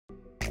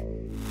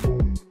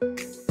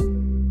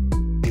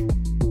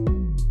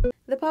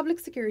Public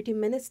Security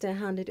Minister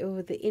handed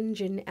over the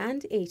engine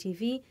and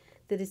ATV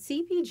to the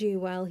CPG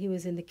while he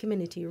was in the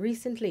community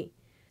recently.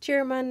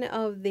 Chairman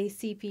of the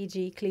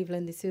CPG,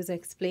 Cleveland D'Souza,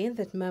 explained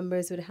that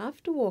members would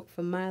have to walk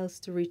for miles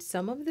to reach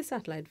some of the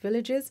satellite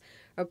villages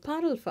or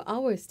paddle for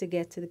hours to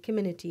get to the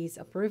communities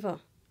upriver.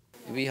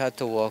 We had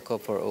to walk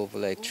up for over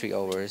like 3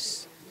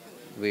 hours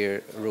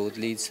where road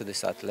leads to the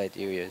satellite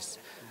areas.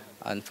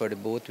 And for the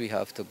boat, we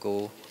have to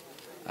go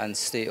and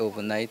stay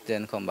overnight,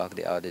 then come back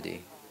the other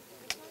day.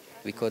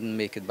 We couldn't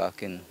make it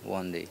back in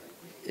one day.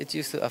 It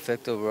used to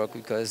affect our work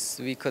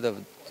because we could have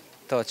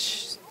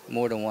touched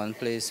more than one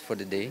place for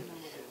the day,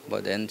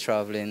 but then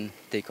traveling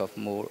take up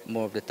more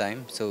of the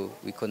time, so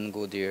we couldn't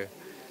go there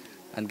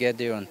and get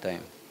there on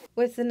time.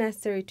 With the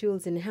necessary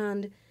tools in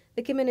hand,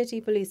 the community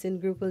policing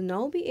group will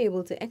now be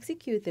able to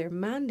execute their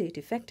mandate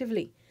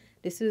effectively.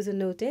 D'Souza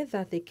noted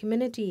that the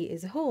community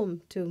is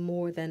home to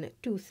more than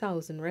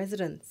 2,000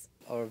 residents.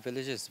 Our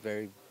village is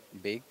very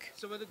big.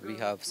 We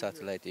have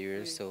satellite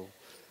areas, so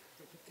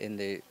in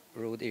the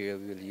road area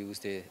we will use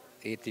the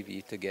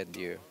ATV to get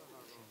there.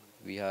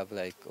 We have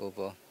like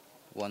over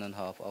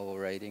 1.5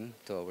 hour riding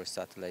to our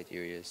satellite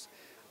areas.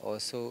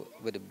 Also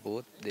with the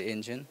boat, the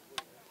engine,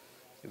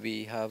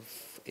 we have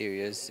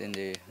areas in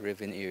the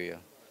Riven area,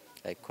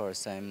 like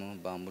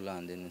Corsaimo, Bamboo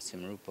Landing, and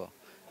Simrupa,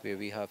 where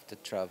we have to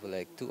travel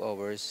like 2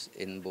 hours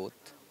in boat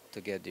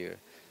to get there.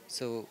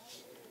 So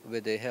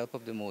with the help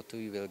of the motor,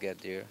 we will get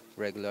there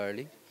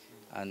regularly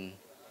and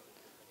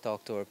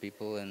talk to our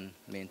people and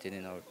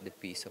maintaining the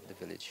peace of the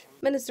village.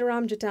 Minister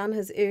Ramjatan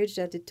has urged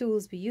that the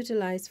tools be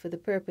utilized for the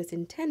purpose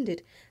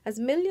intended, as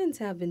millions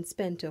have been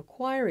spent to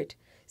acquire it,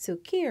 so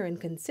care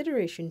and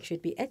consideration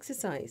should be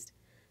exercised.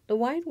 The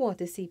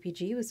Whitewater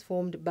CPG was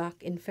formed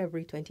back in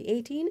February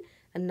 2018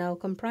 and now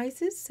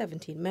comprises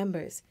 17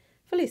 members.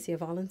 Felicia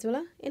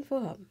Valenzuela,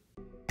 InfoHub.